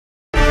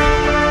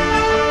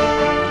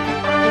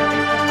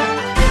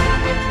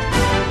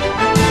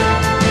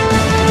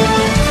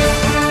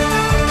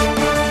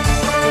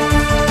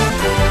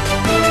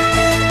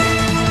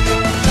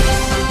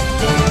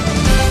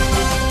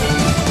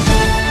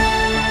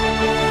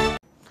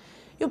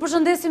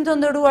përshëndesim të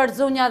nderuar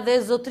zonja dhe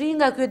zotri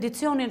nga ky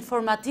edicion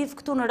informativ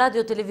këtu në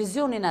Radio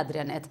Televizionin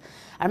Adrianet.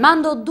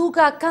 Armando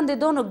Duka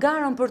kandidon në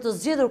garën për të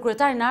zgjedhur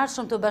kryetarin e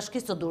ardhshëm të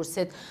Bashkisë së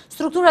Durrësit.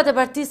 Strukturat e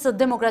Partisë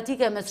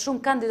Demokratike me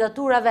shumë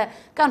kandidaturave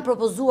kanë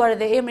propozuar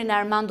edhe emrin e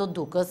Armando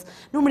Dukës.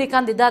 Numri i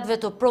kandidatëve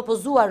të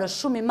propozuar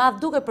është shumë i madh,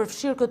 duke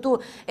përfshirë këtu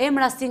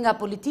emra si nga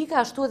politika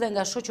ashtu edhe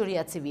nga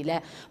shoqëria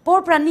civile.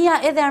 Por prania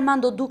edhe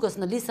Armando Dukës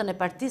në listën e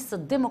Partisë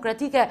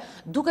Demokratike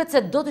duket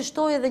se do të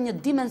shtojë edhe një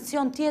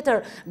dimension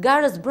tjetër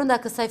garës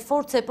brenda kësaj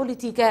force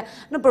politike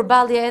në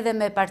përballje edhe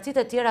me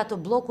partitë e tjera të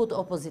bllokut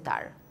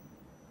opozitar.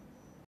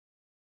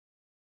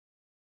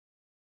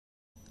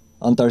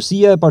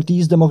 Antarësia e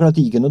Partisë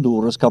Demokratike në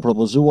Durrës ka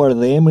propozuar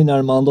dhe emrin e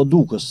Armando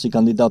Dukës si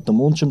kandidat të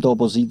mundshëm të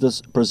opozitës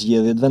për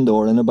zgjedhjet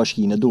vendore në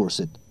Bashkinë e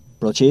Durrësit.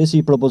 Procesi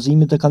i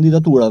propozimit të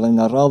kandidaturave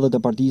nga radhët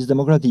e Partisë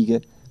Demokratike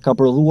ka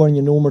prodhuar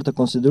një numër të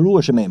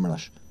konsiderueshëm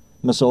emrash.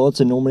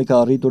 Mësohet se numri ka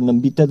arritur në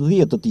mbi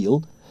 80 të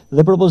tillë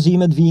dhe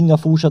propozimet vijnë nga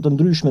fusha të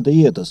ndryshme të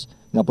jetës,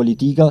 nga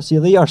politika si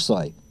edhe jashtë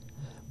saj.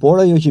 Por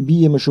ajo që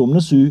bie më shumë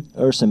në sy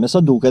është se me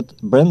sa duket,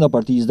 brenda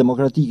Partisë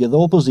Demokratike dhe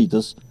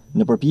opozitës,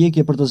 në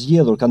përpjekje për të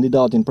zgjedhur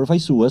kandidatin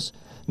përfaqësues,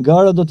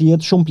 gara do të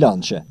jetë shumë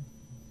plançe.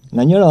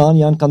 Nga njëra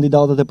anë janë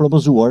kandidatët e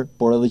propozuar,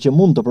 por edhe që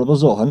mund të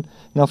propozohen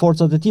nga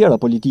forcat e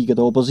tjera politike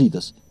të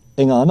opozitës.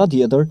 E nga ana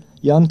tjetër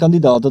janë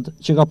kandidatët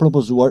që ka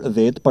propozuar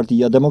vetë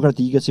Partia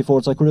Demokratike si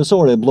forca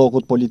kryesore e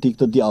bllokut politik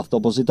të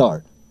djathtë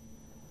opozitar.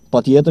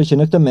 Patjetër që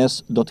në këtë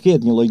mes do të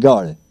ketë një lloj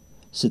gare.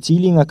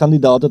 Secili nga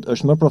kandidatët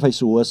është më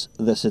përfaqësues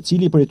dhe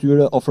secili prej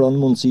tyre ofron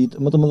mundësitë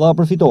më të mëdha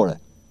përfitore.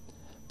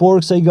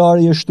 Por kësaj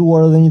gare është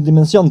shtuar edhe një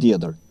dimension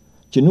tjetër,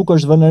 që nuk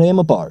është vënë re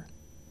më parë.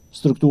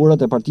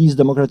 Strukturat e Partisë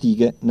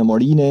Demokratike në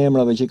morinë e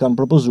emrave që kanë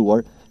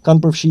propozuar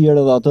kanë përfshirë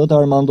edhe atë të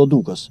Armando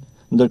Dukës,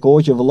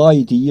 ndërkohë që vëllai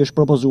i tij është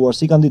propozuar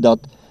si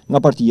kandidat nga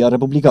Partia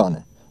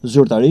Republikane.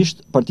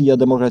 Zyrtarisht, Partia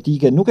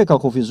Demokratike nuk e ka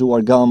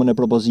kufizuar gamën e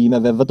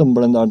propozimeve vetëm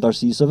brenda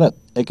antarësisë së vet,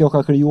 e kjo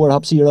ka krijuar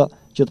hapësira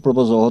që të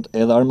propozohet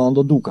edhe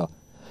Armando Duka.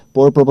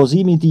 Por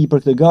propozimi i tij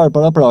për këtë garë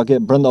paraprake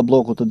brenda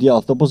bllokut të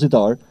djathtë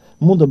opozitar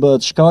mund të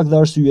bëhet shkak dhe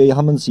arsye i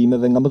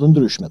hamendësimeve nga më të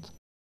ndryshmet.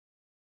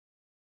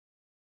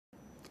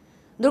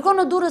 Ndërkohë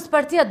në Durrës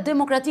Partia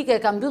Demokratike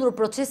ka mbyllur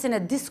procesin e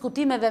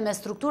diskutimeve me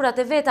strukturat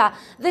e veta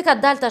dhe ka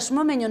dalë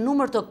tashmë me një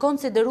numër të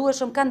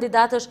konsiderueshëm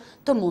kandidatësh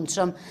të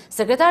mundshëm.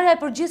 Sekretarja e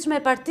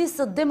përgjithshme e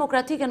Partisë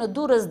Demokratike në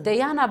Durrës,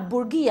 Dejana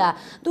Burgia,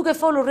 duke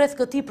folur rreth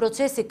këtij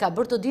procesi, ka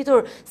bërë të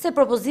ditur se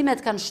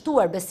propozimet kanë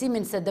shtuar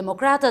besimin se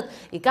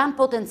demokratët i kanë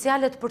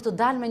potencialet për të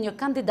dalë me një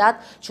kandidat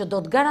që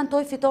do të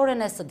garantojë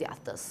fitoren e së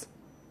djathtës.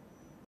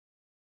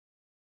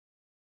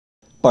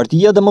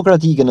 Partia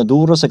Demokratike në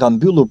Durrës e ka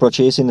mbyllur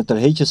procesin e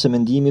tërheqjes së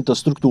mendimit të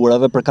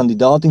strukturave për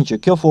kandidatin që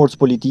kjo forcë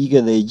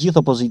politike dhe e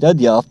gjithë opozita e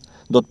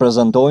djathtë do të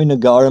prezantojë në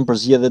garën për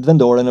zgjedhjet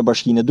vendore në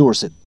Bashkinë e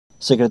Durrësit.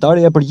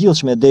 Sekretarja e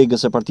përgjithshme e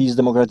degës së Partisë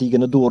Demokratike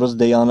në Durrës,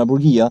 Dejana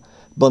Burgia,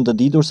 bën të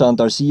ditur se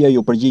antarësia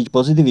ju përgjigj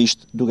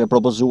pozitivisht, duke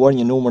propozuar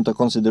një numër të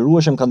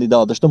konsiderueshëm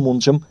kandidatësh të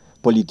mundshëm,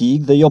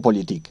 politik dhe jo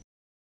politik.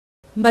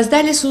 Mbas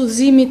daljes së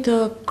udhëzimit të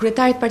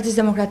kryetarit të Partisë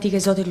Demokratike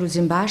zotit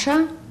Lulzim Basha,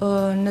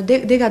 në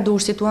dega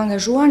Durrësit u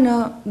angazhuar në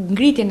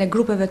ngritjen e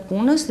grupeve të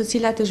punës, të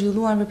cilat e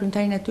zhvilluan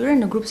veprimtarinë e tyre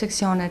në grup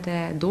seksionet e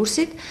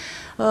Durrësit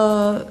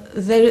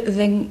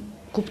dhe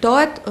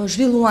kuptohet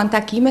zhvilluan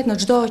takimet në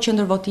çdo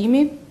qendër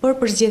votimi për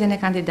përzgjedhjen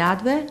e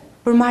kandidatëve,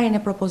 për marrjen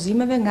e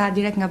propozimeve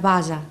direkt nga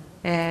baza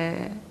e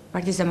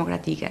Partisë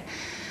Demokratike.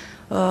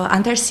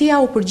 Antarësia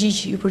u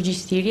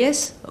përgjigj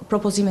thirrjes,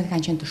 propozimet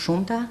kanë qenë të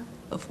shumta,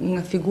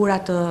 nga figura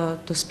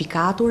të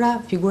spikatura,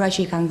 figura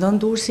që i kanë dhënë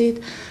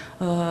Durrësit,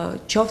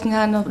 qoftë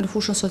nga në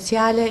fushën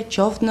sociale,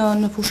 qoftë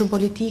në fushën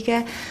politike.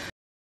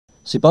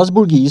 Sipas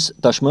Burgis,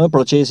 tashmë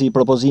procesi i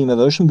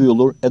propozimeve është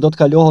mbyllur e do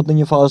të kalohet në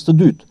një fazë të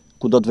dytë,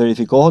 ku do të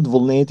verifikohet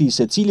vullneti i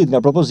secilit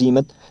nga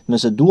propozimet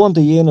nëse duan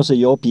të jenë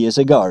ose jo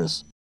pjesë e garës.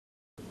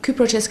 Ky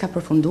proces ka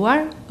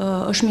përfunduar,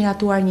 është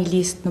miratuar një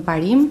listë në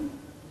parim,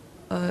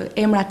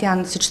 emrat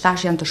janë, siç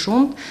thash, janë të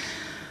shumtë.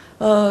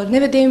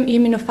 Neve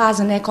jemi në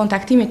fazën e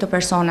kontaktimit të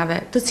personave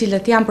të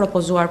cilët janë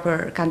propozuar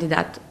për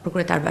kandidat për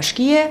kryetar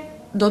bashkie,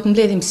 do të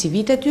mbledhim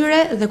CV-t e tyre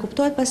dhe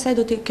kuptohet pastaj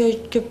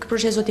kjo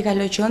proces do t'i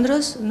kalojë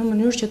qendrës në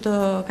mënyrë që të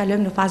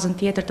kalojmë në fazën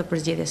tjetër të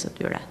përzgjedhjes së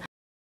tyre.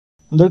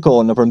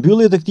 Ndërkohë, në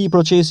përmbyllje të këtij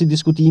procesi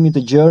diskutimi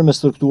të gjerë me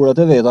strukturat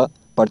e veta,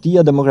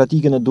 Partia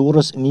Demokratike në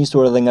Durrës,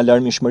 nisur edhe nga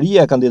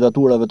larmishmëria e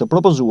kandidaturave të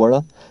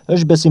propozuara,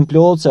 është besim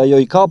plot se ajo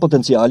i ka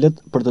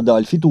potencialet për të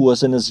dalë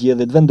fituese në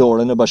zgjedhjet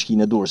vendore në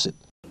Bashkinë e Durrësit.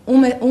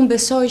 Unë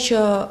besoj që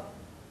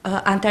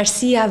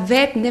antarësia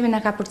vetë neve na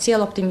ka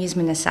përcjell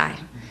optimizmin e saj.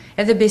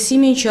 Edhe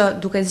besimin që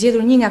duke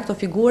zgjedhur një nga këto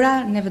figura,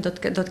 neve do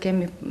të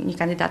kemi një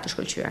kandidat të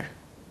shkëlqyer.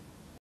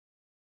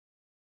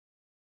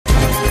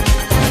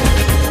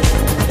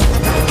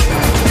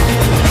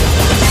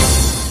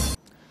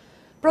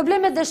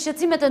 Problemet dhe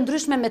shqetësimet e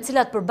ndryshme me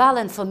cilat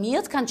përballen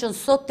fëmijët kanë qenë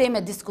sot teme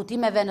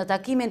diskutimeve në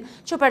takimin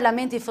që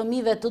Parlamenti i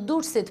Fëmijëve të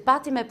Durrësit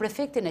pati me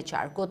prefektin e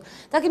Qarkut.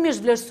 Takimi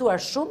është vlerësuar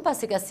shumë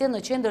pasi ka sjellë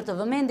në qendër të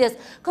vëmendjes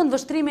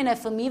këndvështrimin e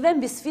fëmijëve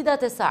mbi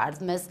sfidat e së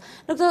ardhmes.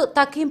 Në këtë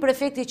takim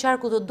prefekti i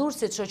Qarkut të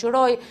Durrësit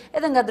shoqëroi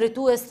edhe nga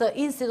drejtues të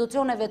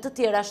institucioneve të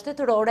tjera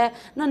shtetërore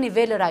në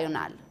nivel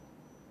rajonal.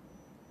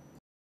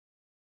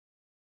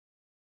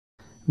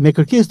 Me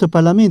kërkesë të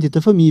Parlamentit të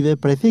Fëmijëve,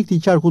 prefekti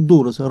i Qarkut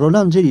Durrës,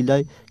 Roland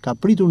Xherilaj, ka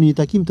pritur një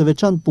takim të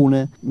veçantë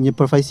pune, një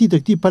përfaqësi të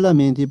këtij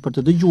parlamenti për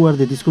të dëgjuar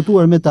dhe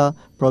diskutuar me ta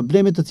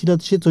problemet të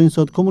cilat shqetësojnë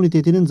sot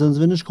komunitetin e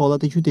nxënësve në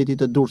shkollat e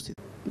qytetit të Durrësit.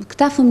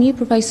 Këta fëmijë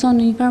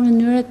përfaqësojnë në një farë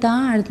mënyrë të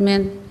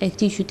ardhmen e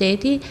këtij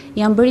qyteti,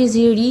 janë bërë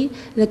ziri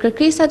dhe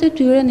kërkesat e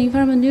tyre në një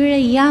farë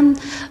mënyrë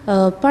janë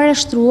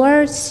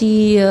parashtruar si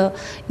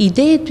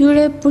ide e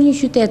tyre për një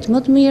qytet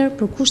më të mirë,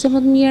 për kushte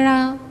më të mira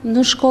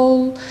në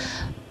shkollë,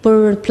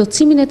 për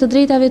plotësimin e të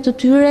drejtave të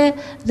tyre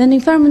dhe në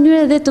një farë mënyrë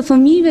edhe të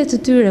fëmijëve të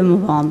tyre më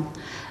vonë.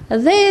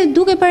 Dhe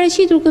duke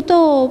paraqitur këto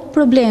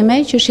probleme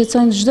që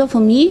shqetësojnë çdo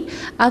fëmijë,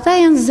 ata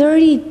janë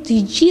zëri të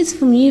gjithë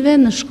fëmijëve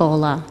në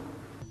shkolla.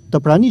 Të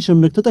pranishëm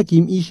në këtë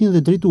takim ishin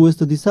dhe drejtues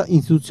të disa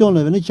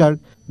institucioneve në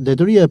Qark,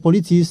 Drejtoria e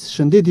Policisë,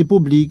 Shëndeti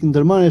Publik,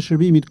 Ndërmarrja e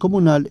Shërbimit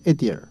Komunal e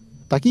tjerë.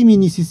 Takimi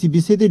nisi si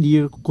bisedë e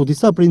lirë, ku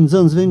disa prej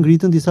nxënësve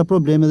ngritën disa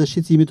probleme dhe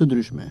shqetësime të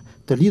ndryshme,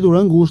 të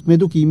lidhura ngushtë me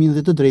edukimin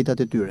dhe të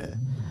drejtat e tyre.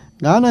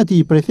 Nga ana e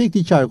tij,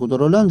 prefekti i Qarkut,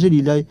 Roland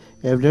Xherilaj,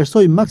 e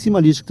vlerësoi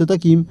maksimalisht këtë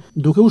takim,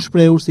 duke u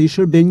shprehur se i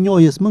shërben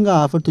njohjes më nga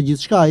afër të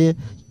gjithçkaje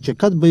që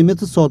ka të bëjë me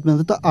të sotmen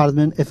dhe të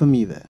ardhmen e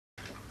fëmijëve.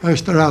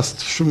 Është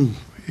rast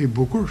shumë i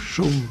bukur,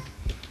 shumë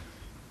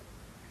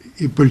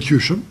i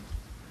pëlqyeshëm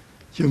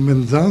që me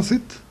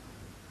nxënësit,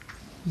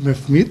 me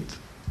fëmijët,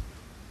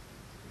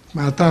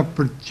 me ata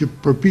që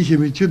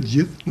përpiqemi që të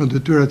gjithë në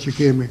detyrat që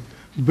kemi,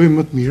 të bëjmë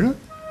më të mira,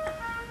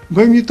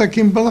 bëjmë një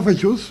takim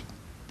ballafaqus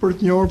për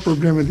të njohur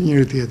problemet e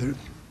njëri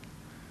tjetrit.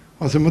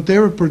 Ose më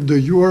tepër për të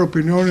dëgjuar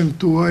opinionin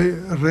tuaj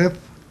rreth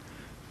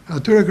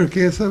atyre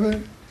kërkesave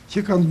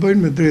që kanë të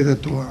bëjnë me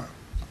drejtat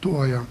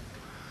tuaja.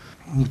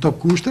 Në këto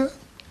kushte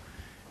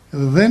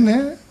dhe ne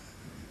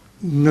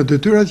në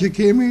detyrat që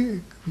kemi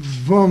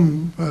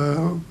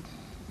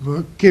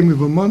kemi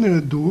vëmendjen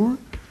e duhur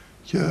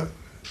që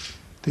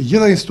të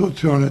gjitha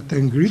institucionet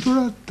të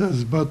ngritura të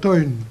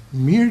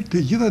zbatojnë mirë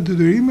të gjitha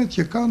detyrimet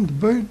që kanë të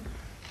bëjnë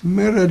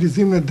me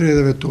realizimin e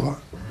drejtave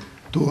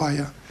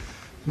tuaja.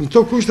 Në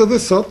këto kushte dhe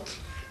sot,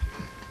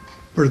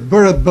 për të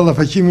bërë atë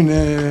ballafaqimin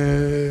e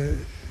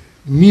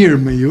mirë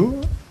me ju,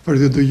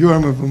 për të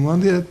dëgjuar me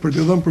vëmendje, për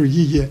të dhënë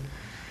përgjigje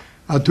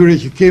atyre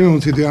që kemi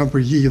mundësi të janë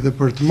përgjigje dhe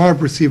për të marrë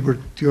përsipër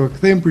të ju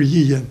kthejmë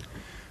përgjigjen,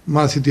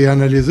 masi të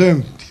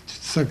analizojmë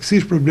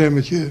saktësisht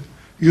problemet që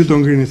ju do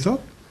ngrini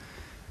sot.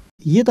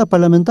 Jeta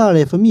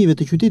parlamentare e fëmijëve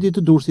të qytetit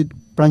të Durrësit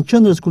pranë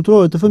qendrës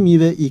kulturore të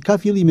fëmijëve i ka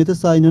fillimet e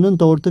saj në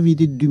nëntor të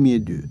vitit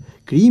 2002.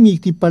 Krijimi i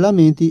këtij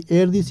parlamenti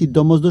erdhi si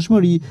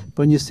domosdoshmëri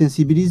për një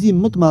sensibilizim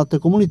më të madh të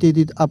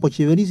komunitetit apo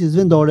qeverisjes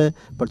vendore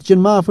për të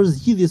qenë më afër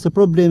zgjidhjes së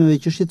problemeve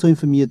që shqetësojnë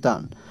fëmijët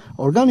tanë.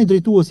 Organi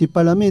drejtues i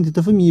parlamentit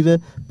të fëmijëve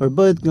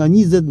përbëhet nga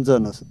 20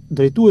 nxënës,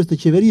 drejtues të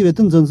qeverive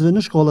të nxënësve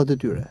në shkollat e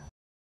tyre.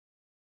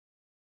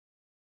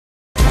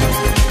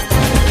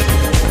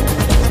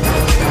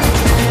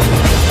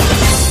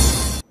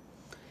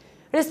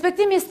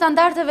 Respektimi i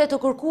standardeve të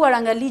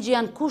kërkuara nga ligji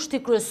janë kushti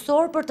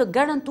kryesor për të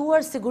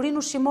garantuar sigurinë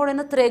ushqimore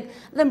në treg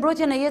dhe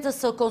mbrojtjen e jetës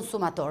së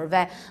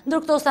konsumatorëve.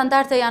 Ndër këto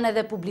standarde janë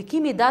edhe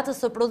publikimi i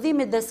datës së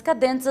prodhimit dhe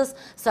skadencës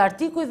së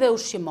artikujve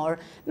ushqimor.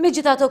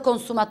 Megjithatë,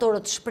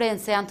 konsumatorët shprehen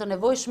se janë të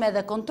nevojshme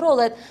edhe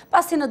kontrollet,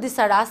 pasi në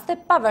disa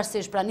raste,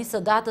 pavarësisht pranisë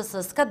së datës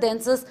së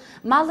skadencës,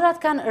 mallrat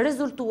kanë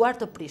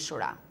rezultuar të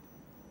prishura.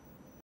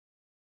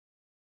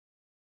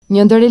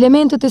 Një ndër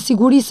elementet e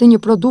sigurisë së një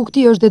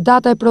produkti është dhe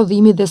data e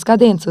prodhimit dhe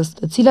skadencës,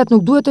 të cilat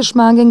nuk duhet të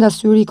shmangen nga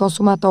syri i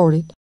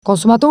konsumatorit.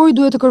 Konsumatori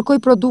duhet të kërkojë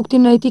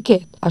produktin në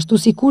etiket, ashtu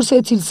sikurse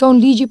e cilëson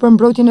ligji për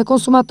mbrojtjen e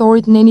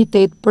konsumatorit në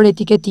enitet për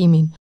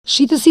etiketimin.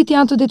 Shitësit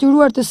janë të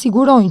detyruar të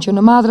sigurojnë që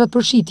në madhrat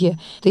për shitje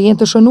të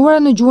jenë të shënuara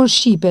në gjuhën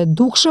shqipe,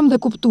 dukshëm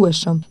dhe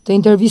kuptueshëm. Të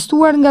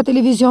intervistuar nga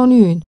televizioni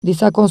ynë,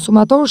 disa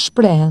konsumatorë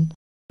shprehen: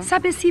 Sa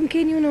besim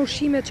keni ju në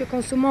ushqimet që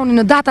konsumoni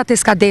në datat e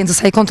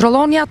skadencës, a i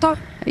kontrolloni ato?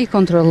 I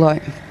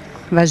kontrollojmë,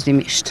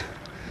 vazhdimisht.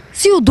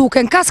 Si u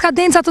duken, ka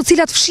skadenca të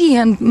cilat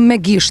fshihen me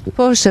gisht?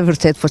 Po është e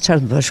vërtet, po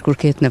çfarë të bësh kur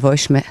ke të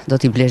nevojshme, do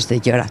t'i blesh dhe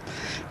gjërat.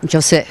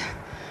 Nëse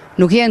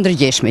nuk janë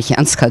ndërgjeshme që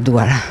janë të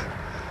skaduara.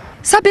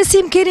 Sa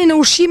besim keni në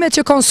ushqimet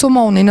që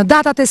konsumoni në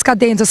datat e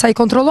skadencës, a i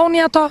kontrolloni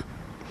ato?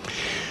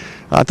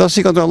 Ato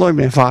si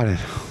kontrollojmë e fare.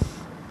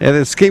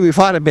 Edhe s'kemi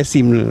fare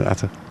besim në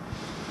ato.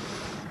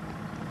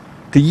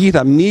 Të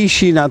gjitha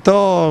nishin ato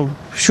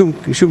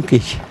shumë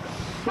keq.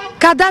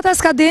 Ka data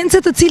skadence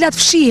të cilat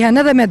fshihen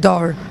edhe me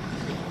dorë.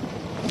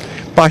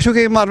 Pashtu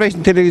kemi marrë vesh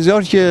në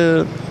televizor që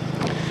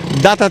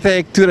datat e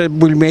këtyre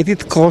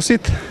bulmetit,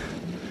 kosit,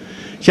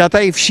 që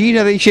ata i fshin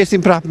edhe i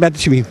qesin prapë me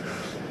atë çmim.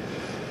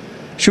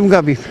 Shumë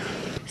gabim.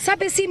 Sa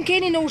besim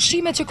keni në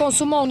ushqimet që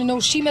konsumoni, në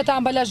ushqimet e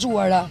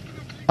ambalazhuara?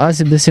 As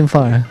i besim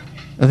fare,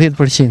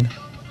 10%.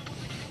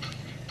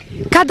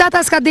 Ka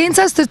data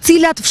skadencës të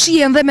cilat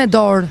fshihen dhe me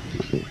dorë?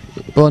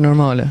 Po,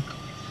 normale.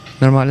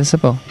 Normale se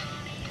po.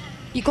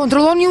 I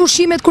kontrolloni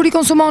ushqimet kur i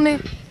konsumoni?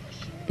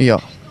 Jo.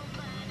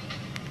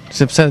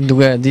 Sepse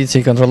duke ditë që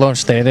i kontrollon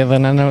shteti dhe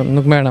ne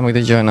nuk merrna me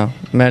këtë gjë na.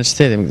 Merr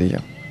shteti me këtë gjë.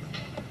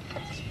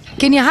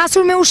 Keni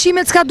hasur me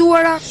ushqimet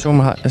skaduara?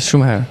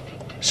 Shumë herë.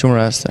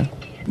 Shumë raste.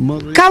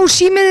 Ka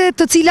ushqime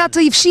të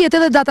cilat i fshihet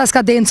edhe data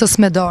skadencës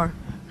me dorë?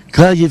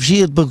 Ka që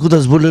fshihet, për ku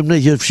ta zbulojmë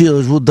ne që fshihet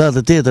është vu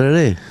datë tjetër e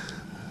re.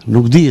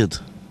 Nuk dihet.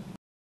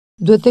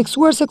 Duhet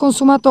theksuar se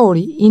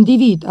konsumatori,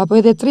 individ apo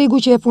edhe tregu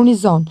që e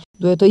furnizon,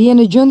 duhet të jenë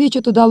në gjendje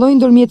që të dallojnë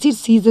ndërmjet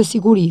cilësisë dhe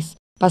sigurisë.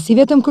 Pasi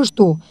vetëm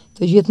kështu,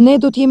 të gjithë ne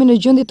do të jemi në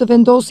gjendje të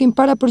vendosim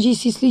para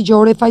përgjegjësisë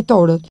ligjore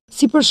fajtorët,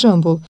 si për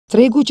shembull,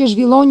 tregu që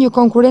zhvillon një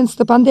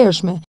konkurrencë të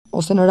pandershme,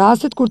 ose në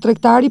rastet kur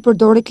tregtari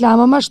përdor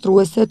reklama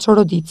mashtruese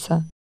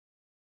çoroditëse.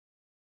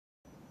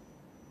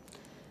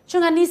 Që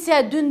nga nisja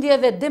e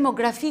dyndjeve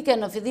demografike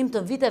në fillim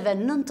të viteve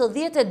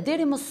 90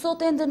 deri më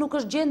sot ende nuk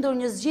është gjendur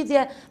një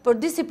zgjidhje për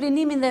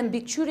disiplinimin dhe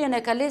mbikëqyrjen e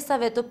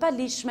kalesave të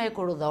palishme e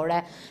kurudhore.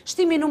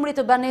 Shtimi i numrit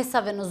të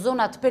banesave në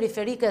zonat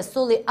periferike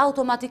solli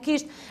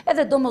automatikisht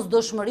edhe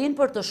domosdoshmërinë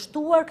për të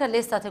shtuar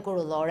kalesat e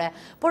kurudhore,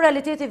 por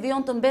realiteti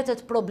vijon të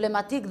mbetet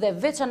problematik dhe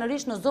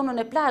veçanërisht në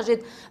zonën e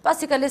plazhit,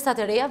 pasi kalesat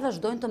e reja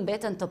vazhdojnë të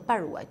mbeten të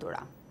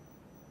paruajtura.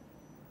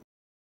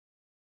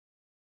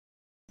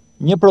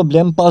 Një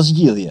problem pa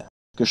zgjidhje.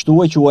 Kështu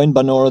e quajnë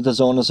banorët e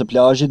zonës së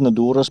plazhit në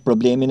Durrës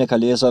problemin e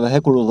kalesave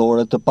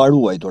hekurudhore të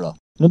paruajtura.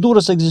 Në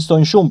Durrës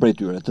ekzistojnë shumë prej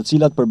tyre, të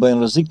cilat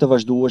përbëjnë rrezik të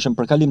vazhdueshëm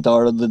për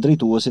kalimtarët dhe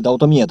drejtuesit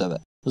automjeteve.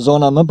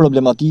 Zona më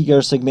problematike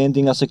është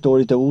segmenti nga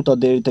sektori Teuta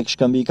deri tek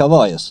shkëmbi i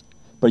Kavajës,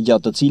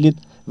 përgjatë të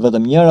cilit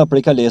vetëm njëra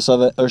prej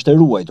kalesave është e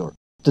ruajtur.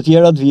 Të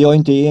tjerat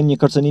vijojnë të jenë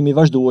një kërcënim i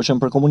vazhdueshëm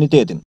për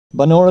komunitetin.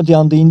 Banorët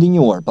janë të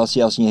indinjuar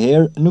pasi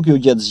asnjëherë nuk ju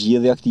gjet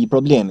zgjidhja këtij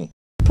problemi.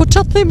 Po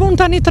çfarë them unë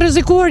tani, të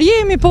rrezikuar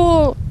jemi,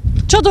 po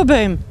që do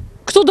bëjmë?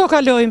 Këtu do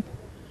kalojmë.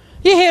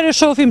 Një herë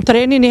shohim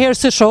trenin, një herë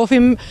se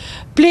shohim,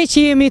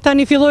 pleqi jemi,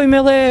 tani fillojmë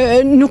edhe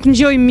nuk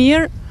ngjojmë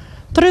mirë.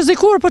 Të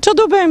rrezikuar, po që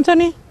do bëjmë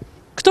tani?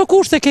 Këto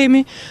kushte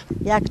kemi.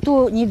 Ja,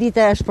 këtu një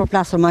ditë është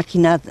përplasur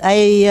makinat.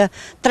 Ai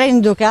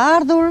treni duke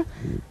ardhur,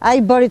 ai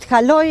bëri të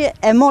kaloj,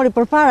 e mori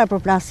përpara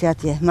përplasi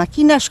atje.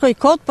 Makina shkoi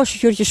kot, po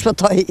shqyr që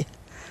shpëtoi.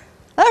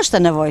 Është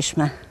e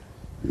nevojshme.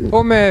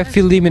 Po me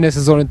fillimin e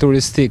sezonit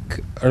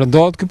turistik,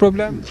 rëndohet ky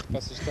problem?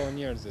 Pasi shtohen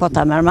njerëzit. Po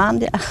ta merr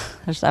mendja,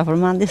 është ta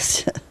përmendjes.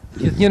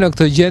 Gjithnjë në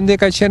këtë gjendje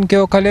ka qenë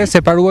kjo kalesë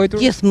e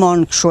paruajtur?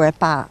 Gjithmonë kështu e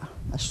pa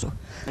ashtu.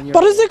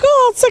 Po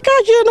rrezikohet, se ka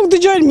që nuk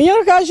dëgjojnë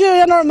mirë, ka që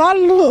e normal,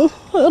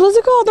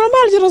 rrezikohet,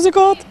 normal që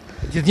rrezikohet.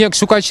 Gjithnjë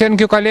kështu ka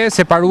qenë kjo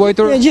kalesë e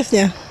paruajtur?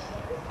 Gjithnjë.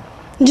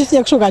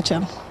 Gjithnjë kështu ka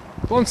qenë.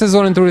 Po në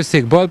sezonin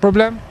turistik bëhet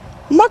problem?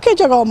 Ma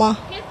keq akoma.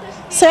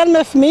 Se janë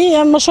me fëmijë,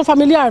 janë më shumë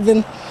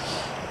familjarë.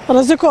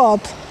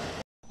 Rrezikohet.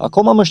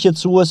 Akoma më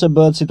shqetësuese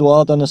bëhet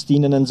situata në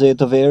stinën e nxehtë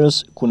të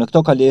verës, ku në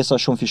këto kalesa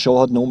shumë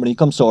fishohet numri i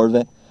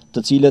këmbësorëve,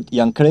 të cilët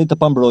janë krejt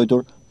të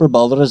pambrojtur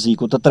përballë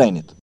rrezikut të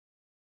trenit.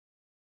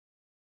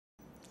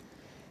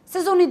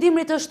 Sezoni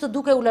dimrit është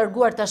duke u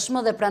larguar tashmë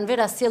dhe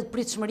pranvera sjell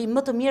pritshmëri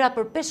më të mira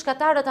për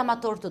peshkatarët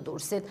amator të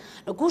Durrësit.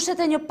 Në kushtet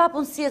e një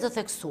papunësie të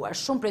theksuar,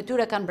 shumë prej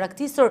tyre kanë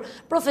braktisur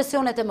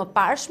profesionet e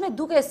mëparshme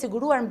duke e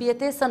siguruar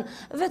mbijetesën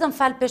vetëm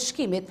fal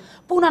peshkimit.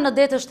 Puna në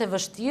det është e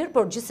vështirë,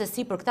 por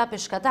gjithsesi për këta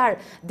peshkatar,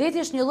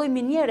 deti është një lloj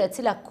miniere e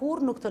cila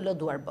kurrë nuk të lë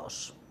duar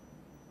bosh.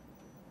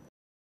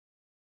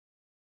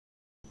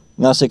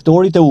 Nga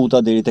sektori Teuta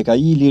deri tek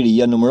ai i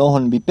Liria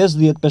numërohen mbi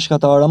 50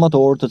 peshkatarë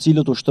amator të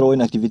cilët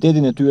ushtrojnë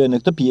aktivitetin e tyre në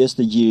këtë pjesë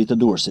të gjirit të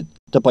Durrësit.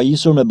 Të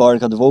pajisur me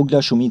barka të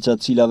vogla, shumica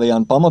të cilave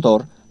janë pa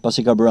motor,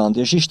 pasi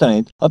karburanti është i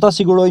shtrenjtë, ata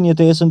sigurojnë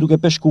jetesën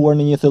duke peshkuar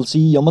në një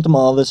thellësi jo më të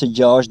madhe se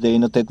 6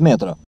 deri në 8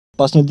 metra.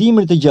 Pas një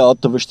dimri të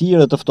gjatë të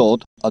vështirë e të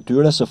ftohtë,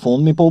 atyre së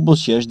fundmi po u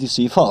buzëqesh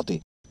disi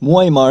fati.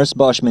 Muaji mars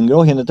bashkë me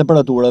ngrohjen e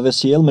temperaturave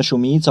sjell me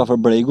shumicë afër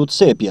bregut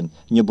sepjen,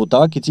 një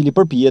butak i cili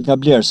përpihet nga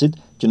blerësit,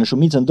 që në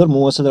shumicën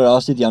ndërmuese të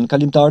rastit janë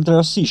kalimtarë të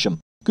rastësishëm.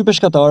 Ky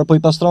peshkatar po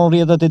i pastron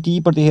rrjetat e tij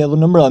për t'i hedhur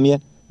në mbrëmje,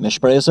 me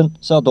shpresën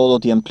se ato do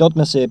të jenë plot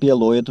me sepje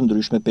lloje të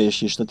ndryshme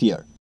peshqish të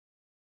tjerë.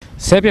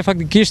 Sepje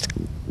faktikisht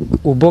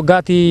u bë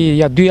gati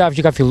ja 2 javë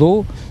që ka fillu,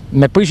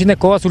 me prishin e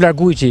kohës u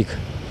largui çik.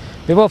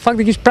 Po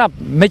faktikisht prap,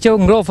 me që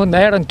ngrofën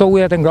erën këto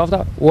ujat e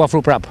ngrofta, u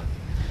afru prap.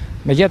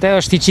 Megjithatë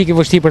është i çik i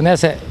vështirë për ne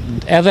se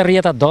edhe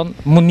rrjetat don,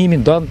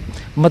 mundimin don,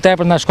 më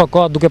tepër na shko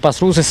kohë duke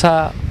pasruar se sa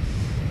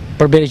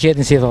për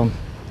bereqetin si thon.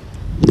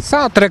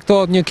 Sa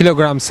tregtohet 1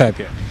 kilogram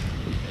sepje?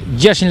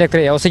 600 lekë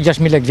reja ose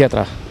 6000 lekë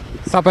vjetra.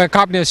 Sa po e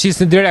kapni e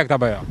shisni direkt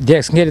apo jo?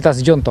 Direkt ngjelit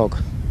as gjon tokë.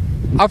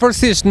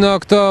 Afërsisht në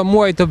këtë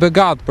muaj të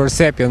begat për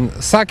sepjen,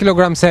 sa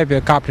kilogram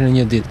sepje kapni në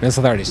një ditë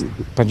mesatarisht?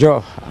 Po jo,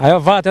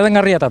 ajo varet edhe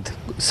nga rrjetat.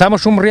 Sa më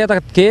shumë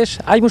rrjeta kesh,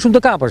 aq më shumë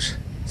të kapësh.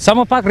 Sa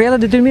më pak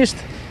rrjeta detyrimisht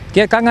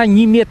ka nga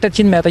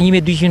 1800 metra,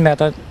 1200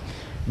 metra.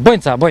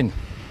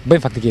 Bëjnë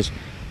faktikisht.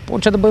 Po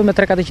që të bëjmë me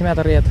 3-400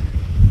 metra rrjetë?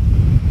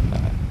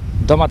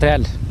 Do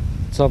material,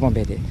 sot më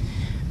beti.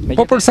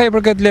 Po përsa i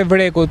përket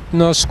levrekut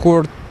në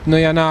shkurt,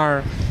 në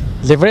janar?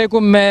 Levreku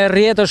me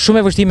rrjetë është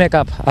shumë e vështirë me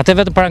kap. Atë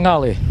vetëm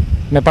parangalli.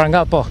 Me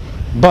parangall po.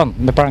 bën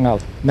me parangall.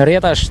 Me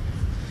rrjeta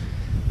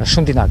është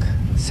shumë tinak,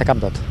 se kam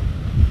dot.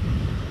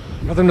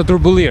 Vetëm në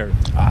turbullir.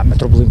 Me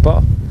turbullim po.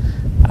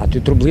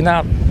 Aty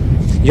turbullina,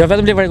 jo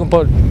vetëm levrekun,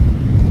 po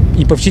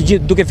i përfshi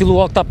gjithë duke fillu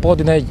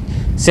oktapodin,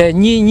 se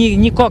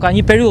një koka,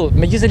 një periudhë,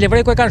 megjithëse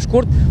levreku e kanë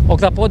shkurt,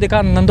 oktapodi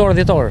kanë në dorë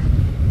 10 orë.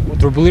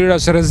 Turbullira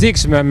është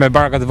rrezikshme me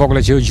barkat e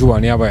vogla që u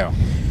gjuani, apo jo?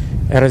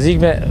 E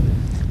rrezikshme,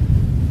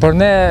 por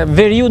ne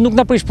veriu nuk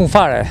na prish punë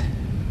fare.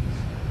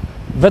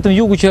 Vetëm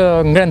jugu që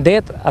ngren det,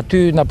 aty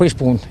na prish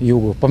punë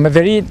jugu. Po me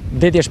veri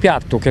deti është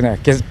pjatë këtu kene,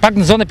 pak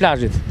në zonë e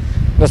plazhit.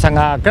 Nësa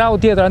nga krau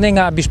tjetër, ane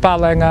nga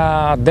Bishpalla, nga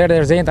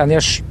Derdhe e Rzent, ane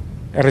është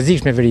e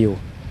rrezikshme veriu.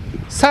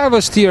 Sa e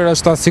vështirë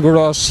është ta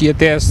sigurosh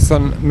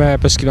jetesën me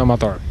peshkim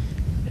amator?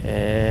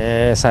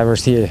 Sa e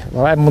vështirë.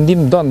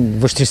 Mundim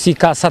donë, vështirësi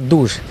ka sa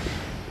dush.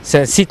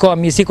 Se si koha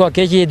mirë, si koha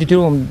keqe, e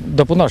detyruar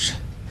do punosh.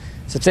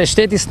 Sepse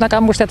shteti s'na ka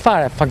mbështet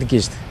fare,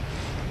 faktikisht.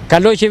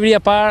 Kaloi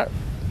qeveria parë,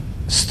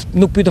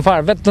 nuk pyetën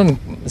fare, vetëm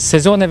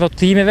sezone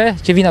votimeve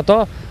që vinë ato,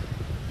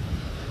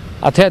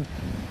 atëherë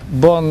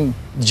bon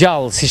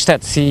gjallë si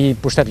shtet, si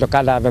pushtet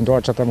lokale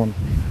vendore që të mund.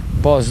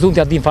 Po s'dun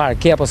t'ja dim fare,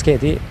 ke apo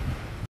s'keti.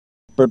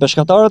 Për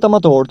peshkatarët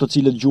amator, të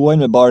cilët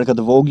gjuajnë me barka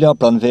të vogla,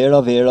 pranvera,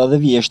 vera dhe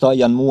vjeshta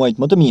janë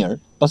muajt më të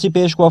mirë, pasi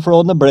peshku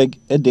afrohet në breg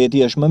e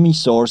deti është më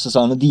miqësor se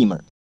sa në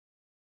dimër.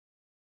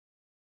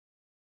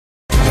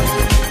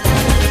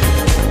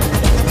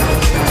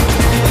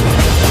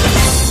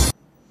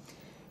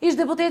 Ish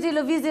deputeti i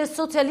Lëvizjes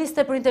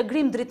Socialiste për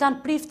Integrim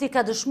Dritan Prifti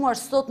ka dëshmuar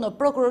sot në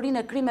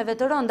Prokurorinë e Krimeve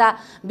të Rënda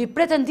mbi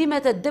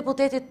pretendimet e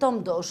deputetit Tom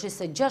Doshi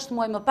se 6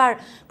 muaj më parë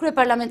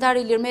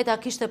kryeparlamentari Ilir Meta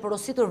kishte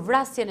porositur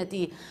vrasjen e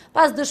tij.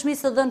 Pas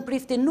dëshmisë së dhënë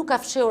Prifti nuk ka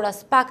fshehur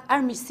as pak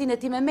armiqsinë e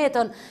tij me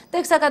Metën,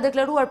 teksa ka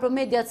deklaruar për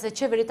mediat se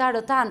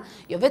qeveritarët tanë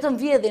jo vetëm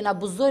vjedhin,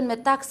 abuzojnë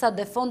me taksat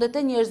dhe fondet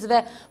e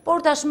njerëzve,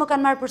 por tashmë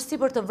kanë marrë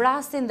përsipër të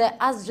vrasin dhe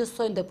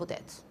asgjësojnë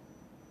deputet.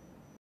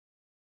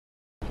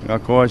 Nga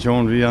koha që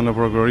unë vija në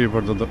prokurori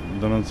për të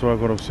denoncuar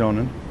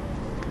korrupsionin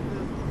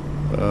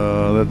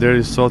dhe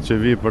deri sot që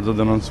vi për të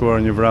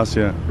denoncuar një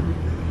vrasje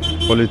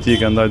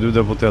politike ndaj 2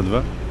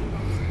 deputetëve,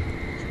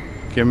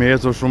 kemi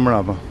ecur shumë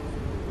mrapa.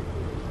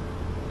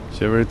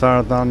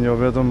 Qeveritarët tanë jo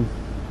vetëm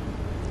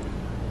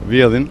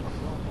vjedhin,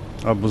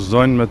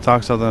 abuzojnë me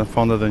taksat dhe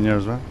fondet e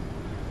njerëzve,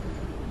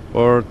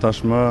 por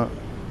tashmë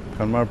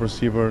kanë marrë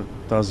përsipër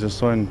të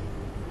asgjësojnë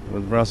dhe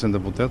të vrasin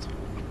deputet.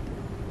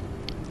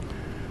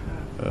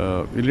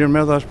 Ilir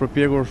Meta është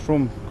përpjekur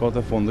shumë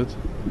kohët e fundit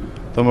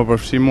të më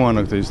përfshi mua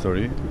në këtë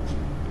histori,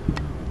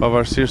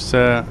 pavarësisht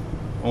se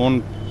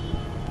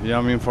unë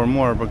jam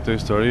informuar për këtë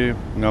histori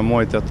nga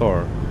muaj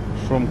tetor,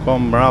 shumë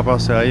kohë mbrapa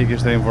se ai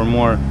kishte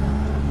informuar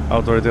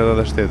autoritetet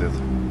e shtetit.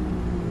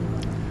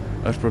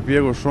 Është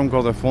përpjekur shumë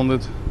kohët e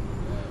fundit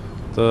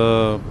të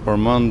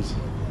përmend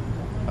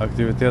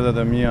aktivitetet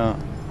e mia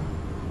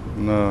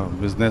në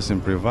biznesin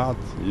privat,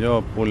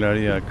 jo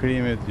pularia e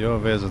krimit, jo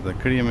vezët e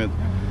krimit.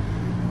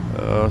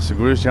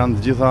 Sigurisht janë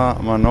të gjitha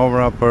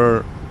manovra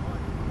për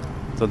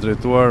të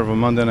drejtuar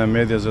vëmendjen e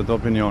medias dhe të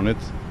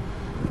opinionit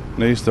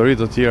në histori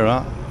të tjera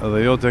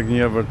dhe jo tek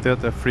një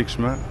vërtet e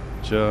frikshme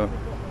që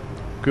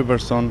ky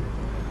person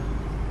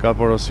ka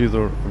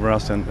porositur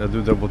vrasjen e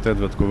 2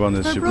 deputetëve të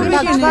Kuvendit të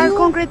Shqipërisë. Çfarë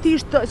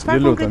konkretisht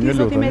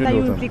zoti Meta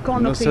ju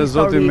implikon në këtë histori? Nëse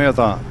zoti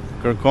Meta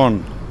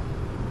kërkon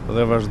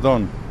dhe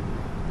vazhdon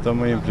të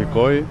më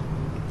implikoj,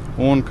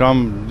 unë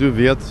kam 2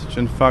 vjet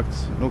që në fakt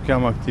nuk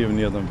jam aktiv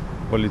në jetën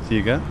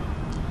politike,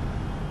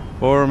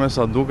 por me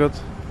sa duket,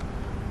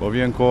 po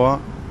vjen koha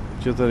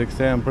që të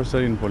rikthehem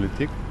përsëri në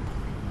politik,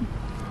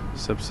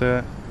 sepse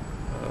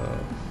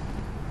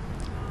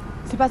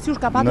sipas jush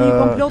ka patur një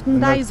komplot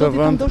ndaj zotit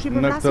Tom Doshi për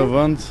vrasjen? Në këtë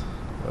vend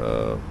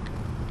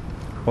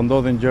po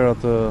ndodhin gjëra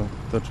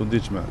të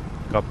çuditshme.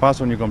 Ka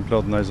pasur një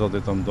komplot ndaj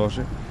zotit Tom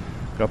Doshi,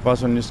 ka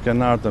pasur një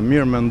skenar të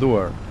mirë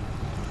menduar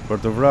për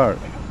të vrarë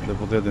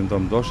deputetin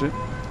Tom Doshi,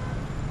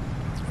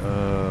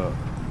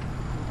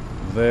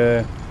 dhe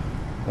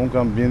unë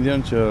kam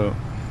bindjen që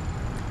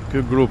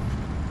ky grup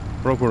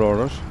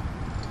prokurorësh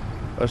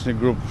është një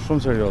grup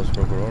shumë serioz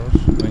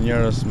prokurorësh, me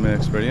njerëz me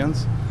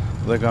eksperiencë,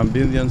 dhe kam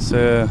bindjen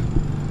se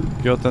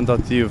kjo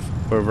tentativë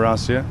për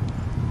vrasje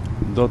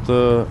do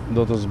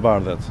të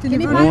zbardhet.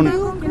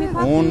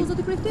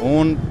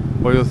 Unë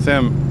po ju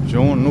them që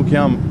unë nuk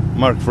jam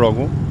Mark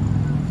Frogu.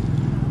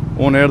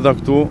 Unë erdha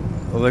këtu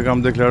dhe kam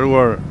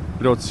deklaruar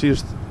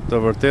plotësisht të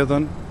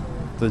vërtetën,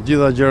 të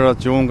gjitha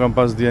gjërat që unë kam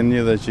pas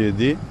dieni dhe që i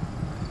di.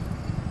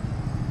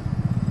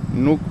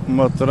 Nuk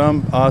më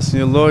tremb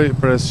asnjë lloj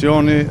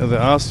presioni dhe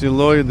asnjë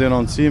lloj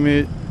denoncimi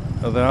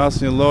dhe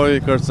asnjë lloj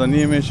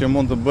kërcënimi që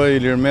mund të bëjë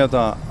Ilir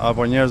Meta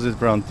apo njerëzit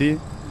pranë tij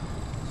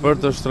për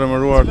të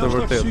shtremëruar të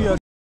vërtetën.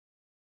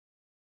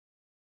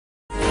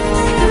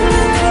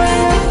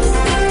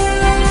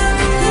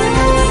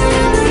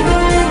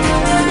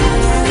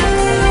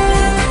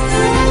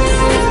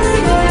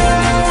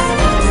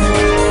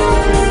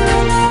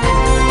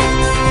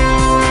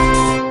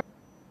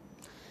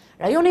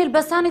 Rajoni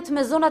Elbasanit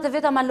me zonat e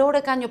veta malore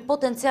ka një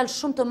potencial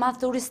shumë të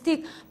madh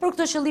turistik. Për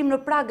këtë qëllim në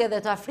prag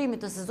edhe të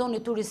afrimit të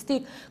sezonit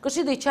turistik,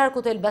 Këshilli i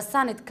Qarkut të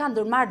Elbasanit ka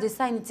ndërmarrë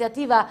disa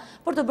iniciativa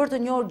për të bërë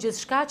të njohur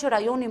gjithçka që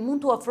rajoni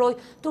mund t'u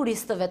ofrojë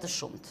turistëve të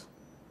shumtë.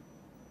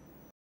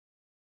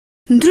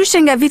 Ndryshe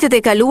nga vitet e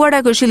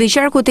kaluara, Këshilli i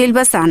Qarkut të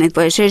Elbasanit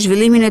po e sheh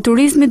zhvillimin e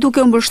turizmit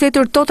duke u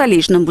mbështetur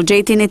totalisht në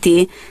buxhetin e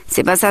tij.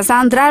 Sipas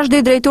Hasan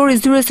Drashdi, drejtori i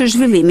zyrës së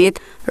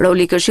zhvillimit,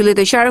 roli i Këshillit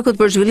të Qarkut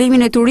për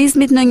zhvillimin e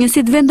turizmit në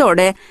njësitë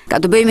vendore ka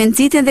të bëjë me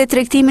nxitjen dhe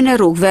tregtimin e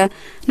rrugëve,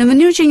 në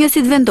mënyrë që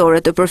njësitë vendore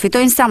të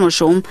përfitojnë sa më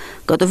shumë.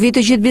 Këtë vit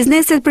të gjithë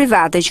bizneset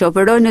private që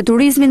operojnë në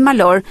turizmin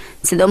malor,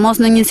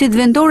 sidomos në njësitë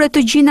vendore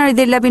të Gjinari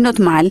dhe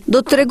Labinot Mal, do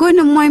të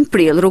tregojnë në muajin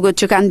prill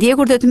rrugët që kanë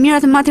ndjekur dhe të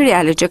mirat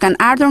materiale që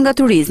kanë ardhur nga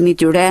turizmi i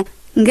tyre.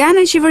 Nga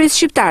ana e qeverisë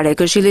shqiptare,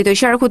 Këshilli i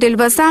Qarkut të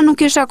Elbasan nuk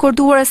kishte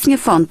akorduar asnjë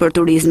fond për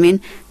turizmin.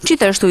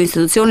 Gjithashtu,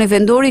 institucioni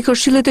vendor i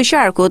Këshillit të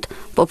Qarkut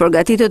po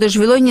përgatitet të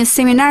zhvillojë një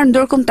seminar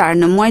ndërkombëtar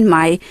në muajin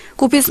maj,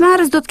 ku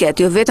pjesëmarrës do të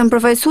ketë jo vetëm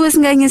përfaqësues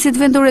nga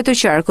njësitë vendore të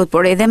Qarkut,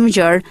 por edhe më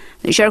gjerë.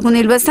 Në Qarkun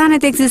e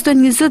Elbasanit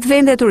ekzistojnë 20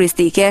 vende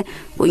turistike,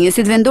 ku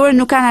njësitë vendore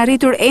nuk kanë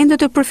arritur ende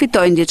të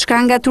përfitojnë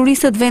diçka nga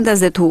turistët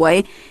vendazet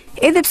huaj.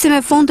 Edhe pse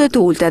me fonte të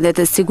ulta dhe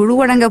të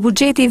siguruara nga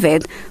buxheti i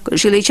vet,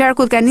 Këshilli i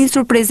Qarkut ka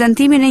nisur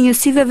prezantimin e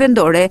njësive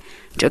vendore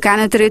që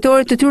kanë në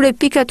territorin të tyre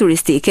pika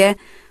turistike.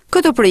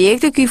 Këto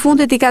projekte ky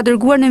fundet i ka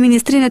dërguar në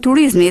Ministrinë e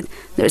Turizmit,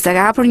 ndërsa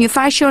ka hapur një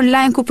faqe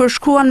online ku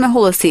përshkruan me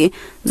hollësi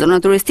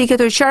zonat turistike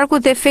të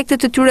Qarkut dhe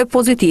efektet të tyre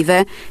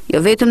pozitive,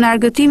 jo vetëm në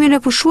argëtimin e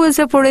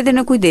pushuesve, por edhe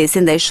në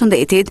kujdesin ndaj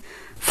shëndetit.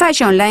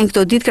 Faqja online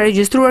këto ditë ka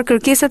regjistruar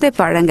kërkesat e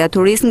para nga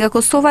turistë nga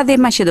Kosova dhe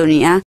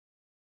Maqedonia.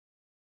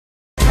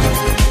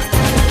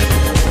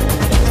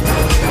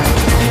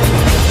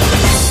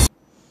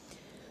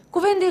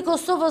 Kuvendi i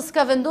Kosovës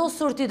ka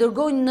vendosur t'i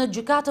dërgojnë në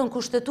gjykatën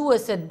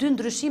kushtetuese 2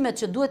 ndryshimet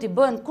që duhet i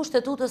bëhen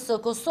kushtetutës së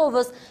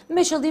Kosovës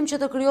me qëllim që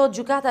të krijohet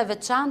gjykata e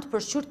veçantë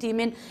për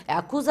shqyrtimin e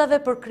akuzave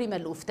për krime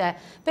lufte.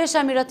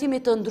 Pesha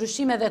miratimit të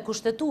ndryshimeve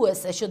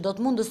kushtetuese që do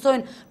të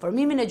mundësojnë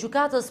formimin e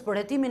gjykatës për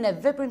hetimin e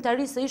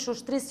veprimtarisë së ish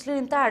ushtrisë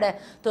çlirimtare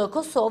të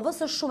Kosovës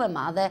është shumë e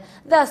madhe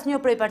dhe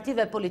asnjë prej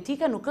partive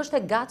politike nuk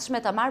është e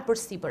gatshme ta marrë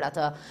përsipër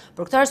atë.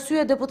 Për këtë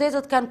arsye,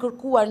 deputetët kanë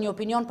kërkuar një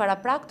opinion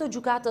paraprak të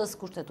gjykatës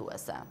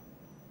kushtetuese.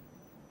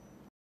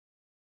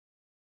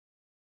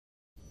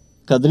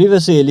 Kadri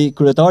Veseli,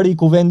 kryetari i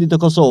Kuvendit të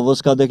Kosovës,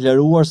 ka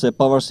deklaruar se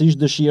pavarësisht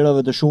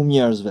dëshirave të shumë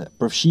njerëzve,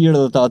 përfshirë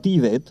edhe të atij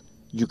vet,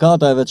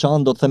 gjykata e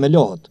veçantë do të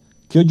themelohet.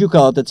 Kjo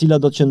gjykatë, e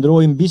cila do të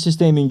qëndrojë mbi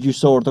sistemin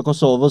gjyqësor të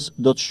Kosovës,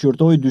 do të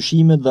shqyrtojë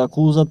dyshimet dhe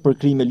akuzat për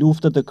krime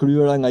lufte të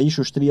kryera nga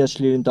ish-ushtria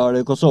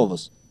çlirimtare e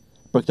Kosovës.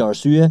 Për këtë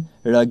arsye,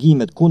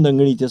 reagimet kundër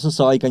ngritjes së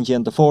saj kanë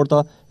qenë të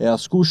forta e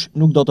askush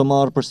nuk do të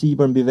marrë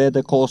përsipër mbi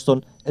vete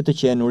koston e të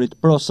qenurit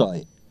pro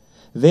saj.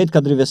 Vetë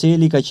Kadri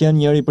Veseli ka qenë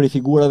njëri prej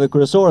figurave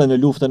kryesore në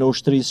luftën e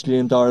ushtrisë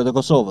çlirimtare të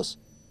Kosovës.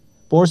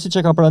 Por siç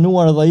e ka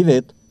pranuar edhe ai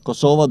vet,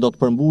 Kosova do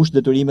të përmbush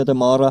detyrimet e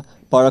marra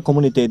para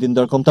komunitetit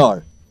ndërkombëtar.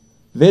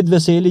 Vetë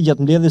Veseli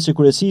gjatë mbledhjes së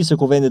kryesisë së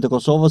Kuvendit të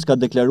Kosovës ka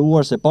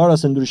deklaruar se para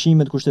se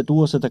ndryshimet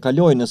kushtetuese të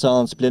kalojnë në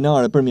seancë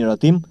plenare për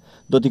miratim,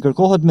 do t'i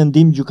kërkohet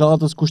mendim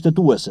gjykatës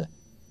kushtetuese.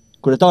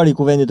 Kryetari i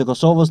Kuvendit të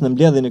Kosovës në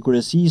mbledhjen e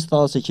kryesisë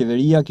tha se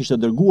qeveria kishte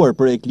dërguar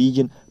projekt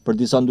ligjin për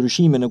disa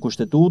ndryshime në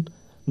kushtetutë,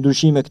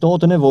 ndryshime këto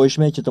të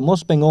nevojshme që të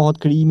mos pengohet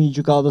krijimi i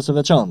gjykatës së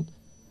veçantë.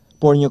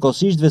 Por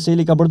njëkohësisht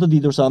Veseli ka bërë të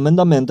ditur se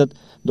amendamentet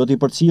do t'i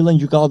përcillen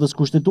gjykatës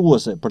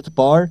kushtetuese për të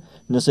parë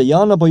nëse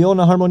janë apo jo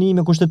në harmoni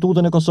me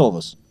Kushtetutën e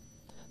Kosovës.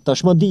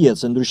 Tashmë dihet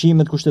se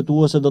ndryshimet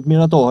kushtetuese do të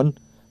miratohen,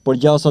 por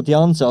gjasat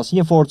janë se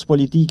asnjë forcë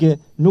politike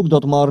nuk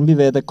do të marrë mbi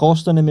vete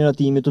koston e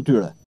miratimit të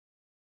tyre.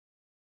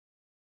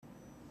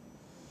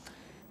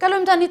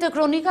 Kalojmë tani te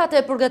kronikat e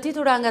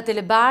përgatitura nga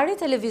Telebari,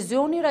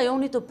 televizioni i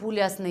rajonit të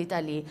Puljas në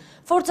Itali.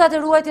 Forcat e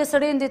ruajtjes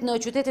së rendit në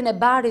qytetin e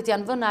Barit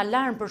janë vënë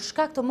alarm për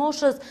shkak të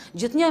moshës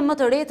gjithnjë më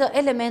të re të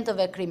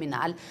elementeve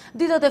kriminal.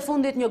 Ditët e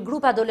fundit një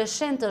grup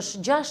adoleshentësh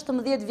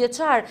 16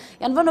 vjeçar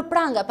janë vënë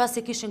pranga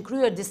pasi kishin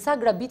kryer disa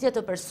grabitje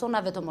të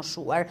personave të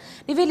moshuar.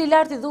 Niveli i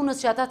lartë i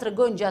dhunës që ata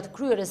tregojnë gjatë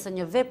kryerjes së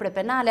një vepre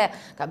penale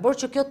ka bërë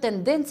që kjo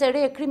tendencë e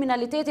re e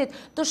kriminalitetit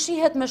të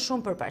shihet me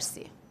shumë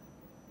përparësi.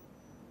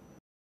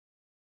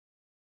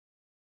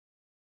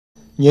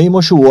 Një i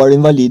moshuar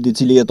invalid i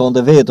cili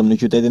jetonte vetëm në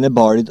qytetin e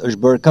Barit është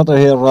bërë 4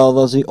 herë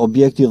radhazi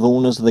objekt i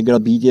dhunës dhe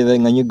grabitjeve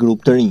nga një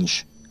grup të rinj.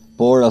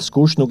 Por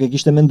askush nuk e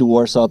kishte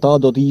menduar se ata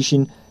do të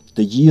ishin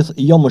të gjithë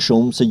jo më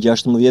shumë se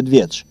 16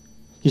 vjeç.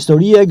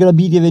 Historia e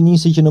grabitjeve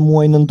nisi që në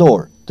muajin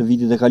nëntor të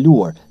vitit e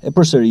kaluar e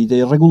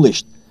përsëritej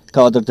rregullisht.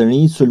 4 të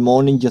rinj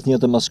sulmonin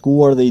gjithnjë të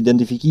maskuar dhe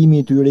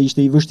identifikimi i tyre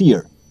ishte i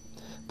vështirë.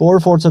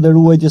 Por forcat e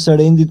ruajtjes së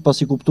rendit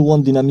pasi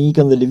kuptuan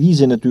dinamikën dhe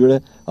lëvizjen e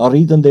tyre,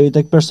 arritën deri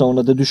tek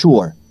personat e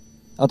dyshuar.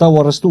 Ata u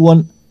arrestuan,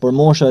 por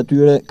mosha e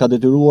tyre ka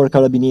detyruar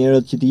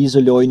karabinierët që t'i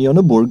izolojnë jo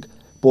në burg,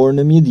 por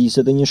në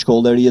mjediset e një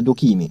shkolle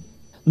riedukimi.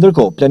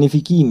 Ndërkohë,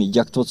 planifikimi,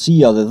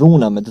 gjaktësia dhe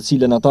dhuna me të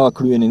cilën ata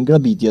kryenin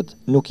grabitjet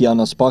nuk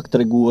janë as pak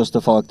tregues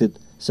të faktit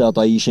se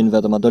ata ishin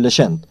vetëm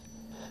adoleshent.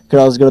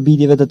 Krahas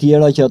grabitjeve të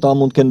tjera që ata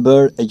mund të kenë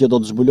bërë e që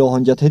do të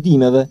zbulohen gjatë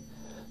hetimeve,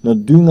 Në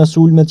 2 nga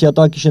sulmet që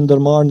ata kishin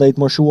ndërmarrë ndaj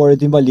të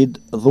moshuarit invalid,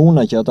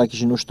 dhuna që ata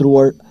kishin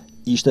ushtruar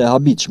ishte e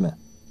habitshme.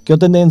 Kjo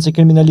tendencë e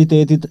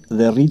kriminalitetit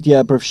dhe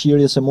rritja e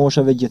përfshirjes së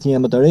moshave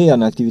gjithnjë më të reja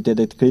në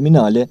aktivitetet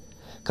kriminale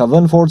ka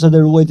vënë forcat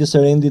e ruajtjes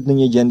së rendit në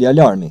një gjendje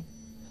alarmi.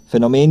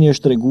 Fenomeni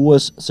është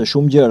tregues se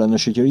shumë gjëra në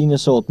shoqërinë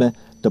e sotme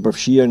të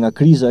përfshirë nga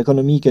kriza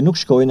ekonomike nuk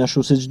shkojnë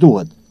ashtu siç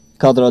duhet.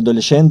 4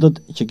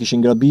 adoleshentët që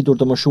kishin grabitur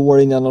të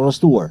moshuarin janë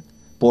arrestuar,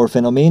 por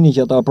fenomeni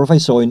që ata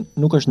përfaqësojnë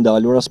nuk është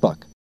ndalur as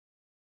pak.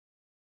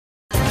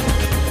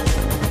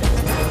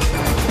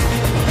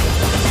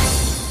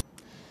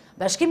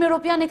 Bashkimi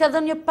Evropian I ka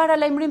dhënë një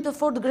paralajmërim të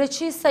fortë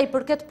Greqisë sa I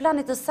përket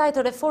planit të saj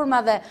të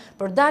reformave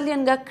për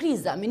daljen nga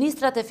kriza.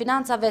 Ministrat e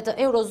financave të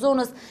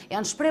Eurozonës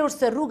janë shprehur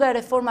se rruga e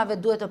reformave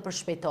duhet të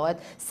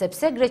përshpejtohet,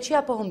 sepse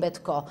Greqia po humbet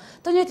kohë.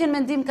 Të njëjtin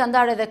mendim ka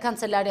ndarë edhe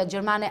kancelaria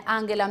gjermane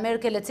Angela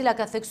Merkel, e cila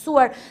ka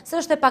theksuar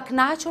se është e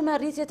pakënaqur me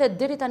arritjet e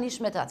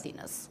deritanishme të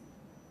Athinës.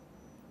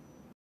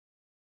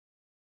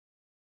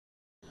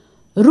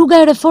 Rruga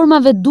e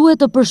reformave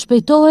duhet të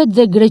përshpejtohet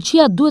dhe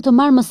Greqia duhet të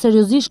marrë më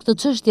seriozisht këtë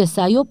çështje se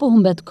ajo po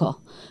humbet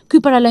kohë. Ky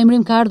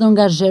paralajmërim ka ardhur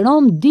nga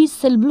Jerome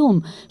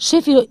Dijsselbloem,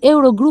 shefi I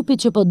Eurogrupit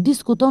që po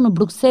diskuton në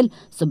Bruksel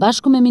së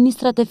bashku me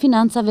ministrat e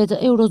financave të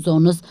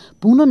Eurozonës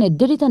punën e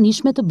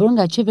deritanishme të bërë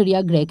nga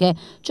qeveria greke,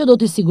 që do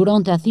t'i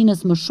siguronte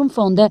Athinës më shumë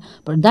fonde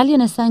për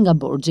daljen e saj nga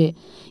borxhi.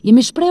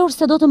 Jemi shprehur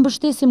se do të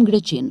mbështesim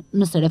Greqinë,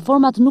 nëse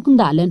reformat nuk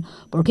ndalen,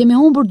 por kemi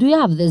humbur 2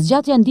 javë dhe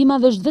zgjatja e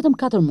ndihmave është vetëm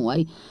 4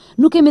 muaj.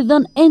 Nuk kemi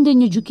dhënë ende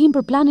një gjykim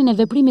për planin e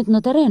veprimit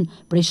në terren,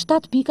 prej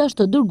 7 pikash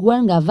të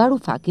dërguar nga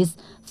Varoufakis,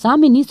 tha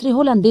ministri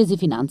holandez I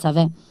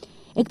financave.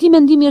 E këtij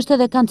mendimi është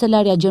edhe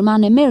kancelaria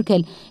gjermane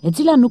Merkel, e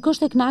cila nuk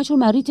është e kënaqur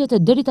me arritjet e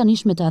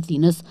deritanishme të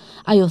Athinës.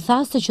 Ajo tha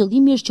se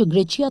qëllimi është që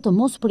Greqia të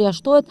mos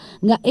përjashtohet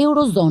nga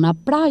Eurozona,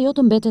 pra ajo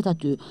të mbetet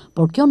aty,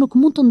 por kjo nuk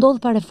mund të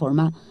ndodhë pa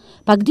reforma.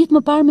 Pak ditë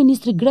më parë,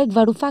 ministri grek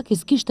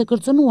Varoufakis kishte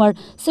kërcënuar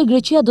se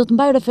Greqia do të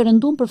mbajë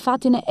referendum për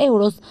fatin e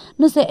euros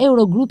nëse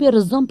Eurogrupi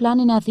rrëzon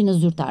planin e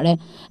Athinës zyrtare.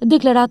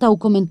 Deklarata u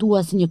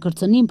komentua si një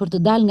kërcënim për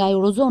të dalë nga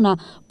Eurozona,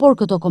 por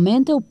këto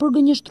komente u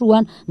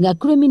përgënjeshtruan nga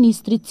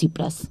kryeministri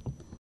Tsipras.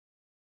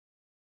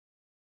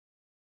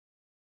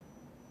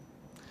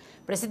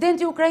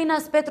 Presidenti I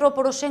Ukrainës Petro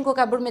Poroshenko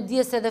ka bërë me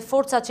dije se edhe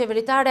forcat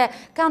qeveritare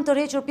kanë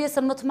tërhequr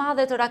pjesën më të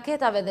madhe të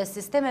raketave dhe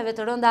sistemeve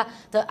të rënda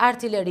të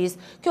artillerisë.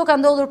 Kjo ka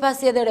ndodhur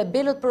pasi edhe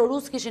rebelët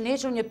prorus kishin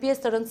hequr një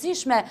pjesë të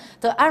rëndësishme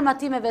të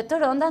armatimeve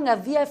të rënda nga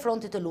vija e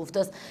frontit të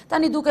luftës.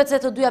 Tani duket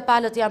se të dyja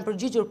palët janë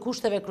përgjigjur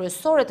kushteve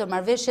kryesore të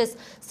marrëveshjes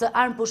së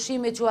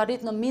armëpushimit që u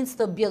arrit në Minsk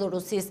të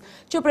Bielorusisë,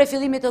 që prej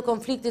fillimit të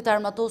konfliktit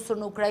armatosur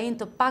në Ukrainë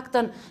të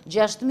paktën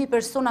 6.000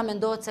 persona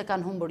mendohet se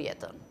kanë humbur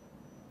jetën.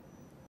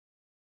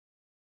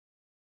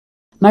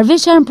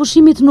 Marrëveshja e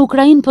armëpushimit në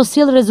Ukrainë po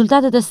sjell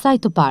rezultatet e saj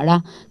të para.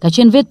 Ka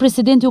qenë vetë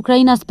presidenti I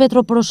Ukrainës Petro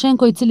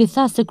Poroshenko I cili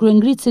tha se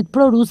kryengritësit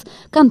pro-rus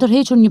kanë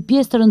tërhequr një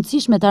pjesë të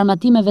rëndësishme të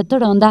armatimeve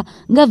të rënda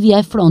nga vija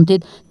e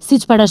frontit,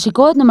 siç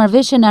parashikohet në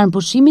marrëveshjen e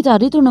armëpushimit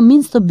arritur në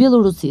Minsk të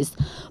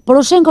Bielorusisë.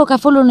 Poroshenko ka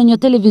folur në një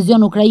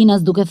televizion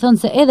ukrainas duke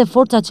thënë se edhe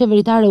forcat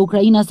qeveritare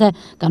ukrainase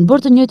kanë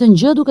bërë të njëjtën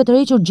gjë duke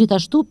tërhequr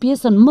gjithashtu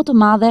pjesën më të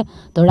madhe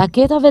të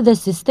raketave dhe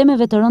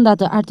sistemeve të rënda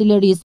të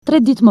artillerisë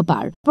 3 ditë më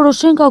parë.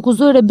 Poroshenko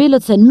akuzoi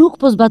rebelët se nuk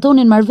po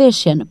zbatonin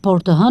marrëveshjen,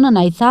 por të hënën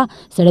ai tha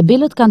se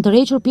rebelët kanë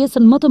tërhequr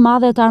pjesën më të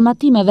madhe të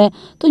armatimeve,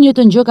 të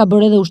njëjtën gjë ka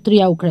bërë edhe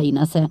ushtria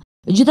ukrainase.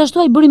 Gjithashtu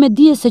ai bëri me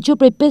dije se që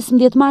prej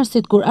 15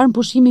 marsit kur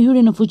armëpushimi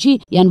hyri në fuqi,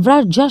 janë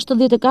vrarë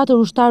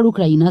 64 ushtarë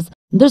ukrainas,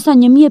 ndërsa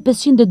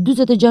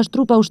 1546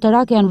 trupa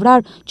ushtarake janë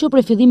vrarë që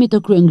prej fillimit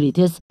të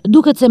kryengritjes.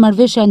 Duket se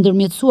marrëveshja e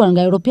ndërmjetësuar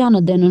nga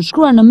europianët dhe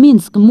nënshkruar në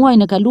Minsk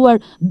muajin e kaluar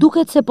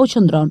duket se po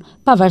qëndron,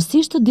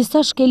 pavarësisht të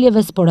disa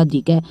shkeljeve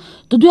sporadike.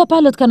 Të dyja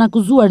palët kanë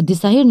akuzuar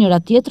disa herë njëra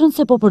tjetrën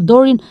se po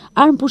përdorin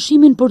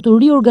armëpushimin për të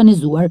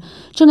riorganizuar,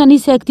 që nga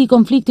nisja e këtij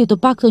konflikti të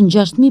paktën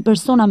 6.000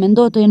 persona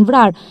mendohet të jenë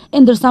vrarë,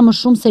 e ndërsa më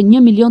shumë se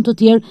 1 milion të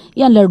tjerë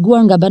janë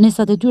larguar nga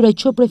banesat e tyre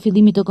që prej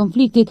fillimit të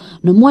konfliktit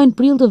në muajin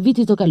prill të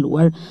vitit të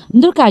kaluar.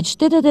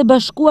 Ndërkaq, Shtetet e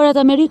Bashkuara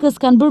të Amerikës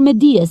kanë bërë me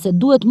dije se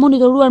duhet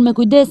monitoruar me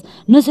kujdes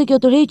nëse kjo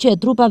tërheqje e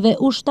trupave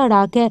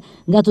ushtarake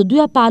nga të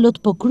dyja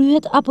palët po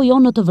kryhet apo jo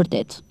në të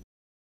vërtetë.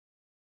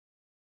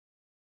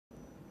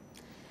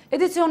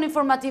 Edicioni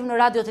informativ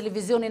në radio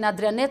televizionin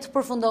Adrianet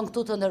përfundon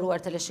këtu të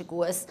nderuar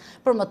teleshikues.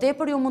 Për më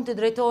tepër ju mund të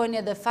drejtoheni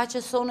edhe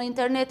faqes sonë në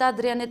internet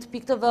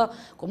adrianet.tv,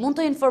 ku mund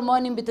të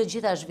informoheni mbi të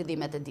gjitha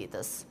zhvillimet e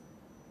ditës.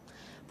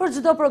 Për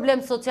çdo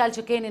problem social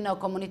që keni në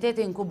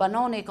komunitetin ku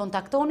banoni,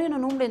 kontaktoni në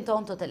numrin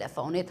tonë të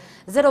telefonit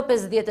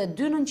 052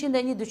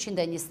 901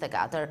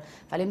 224.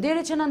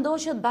 Faleminderit që na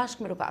ndoqët,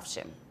 bashkë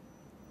mirupafshim.